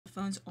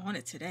phone's on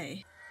it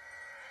today.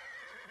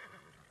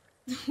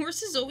 The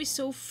horse is always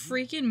so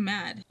freaking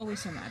mad.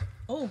 Always so mad.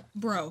 Oh,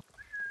 bro.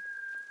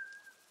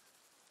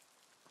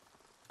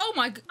 Oh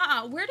my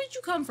god, where did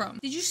you come from?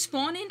 Did you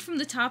spawn in from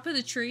the top of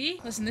the tree?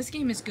 Listen, this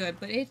game is good,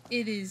 but it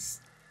is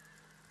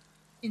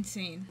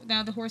insane.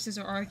 Now the horses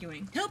are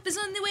arguing. Help is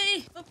on the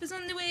way! Help is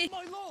on the way!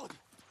 My lord!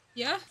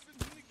 Yeah?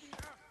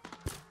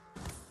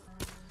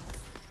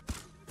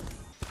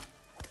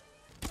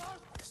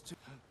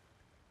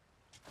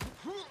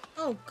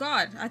 Oh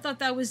god, I thought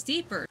that was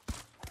deeper.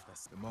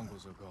 The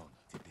Mongols are gone.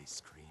 Did they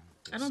scream?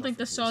 I don't think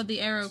they saw the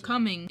arrow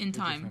coming in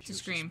time to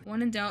scream.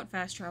 When in doubt,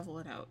 fast travel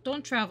it out.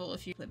 Don't travel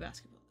if you play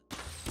basketball.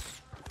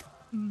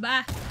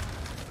 Bye.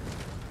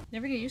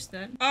 Never get used to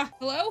that. Ah,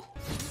 hello?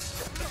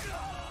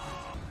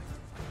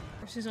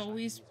 Horse is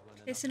always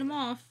pissing him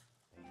off.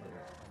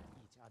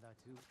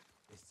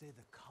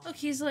 Look,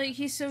 he's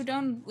so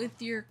done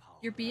with your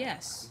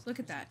BS. Look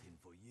at that.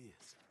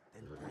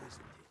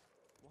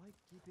 Why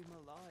keep him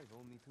alive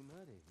only to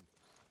murder him?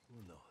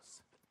 Who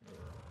knows?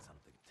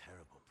 Something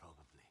terrible,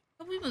 probably.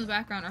 The people in the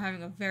background are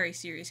having a very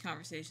serious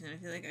conversation that I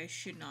feel like I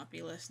should not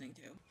be listening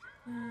to.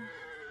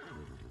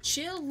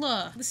 Chill.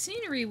 The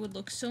scenery would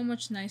look so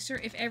much nicer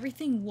if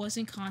everything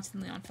wasn't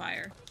constantly on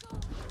fire.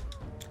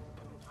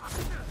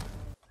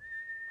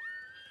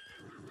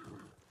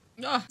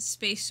 Ugh,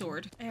 space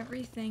sword.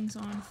 Everything's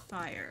on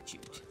fire.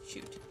 Shoot,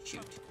 shoot,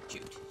 shoot,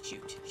 shoot,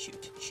 shoot,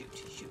 shoot, shoot,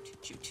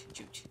 shoot,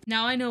 shoot, shoot.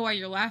 Now I know why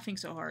you're laughing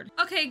so hard.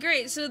 Okay,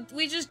 great. So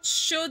we just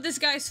showed this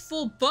guy's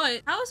full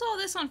butt. How is all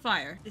this on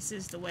fire? This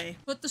is the way.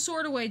 Put the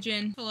sword away,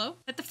 Jin. Hello?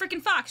 Pet the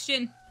freaking fox,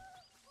 Jin.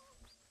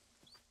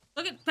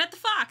 Look at, pet the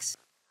fox.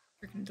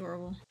 Freaking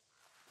adorable.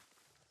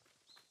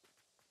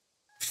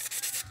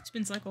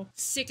 Spin cycle.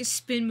 Sickest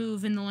spin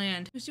move in the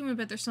land. I assume I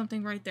bet there's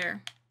something right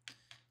there.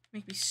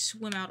 Make me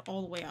swim out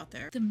all the way out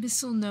there. The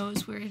missile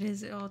knows where it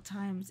is at all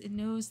times. It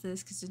knows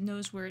this because it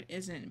knows where it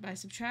isn't. By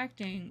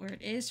subtracting where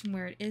it is from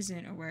where it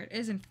isn't, or where it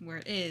isn't from where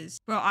it is.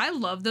 Bro, I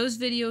love those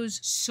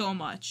videos so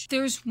much.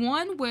 There's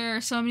one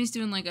where somebody's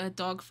doing like a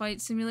dogfight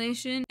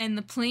simulation, and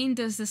the plane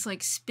does this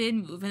like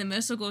spin move, and the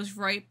missile goes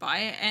right by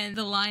it, and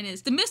the line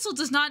is, the missile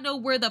does not know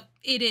where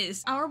it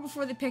is. Hour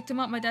before they picked him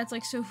up, my dad's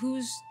like, so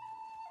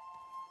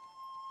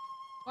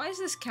why is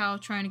this cow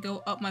trying to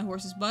go up my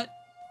horse's butt?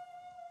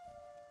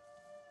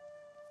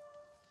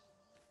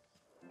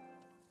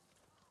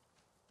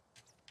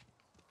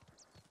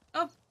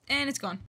 Oh, and it's gone.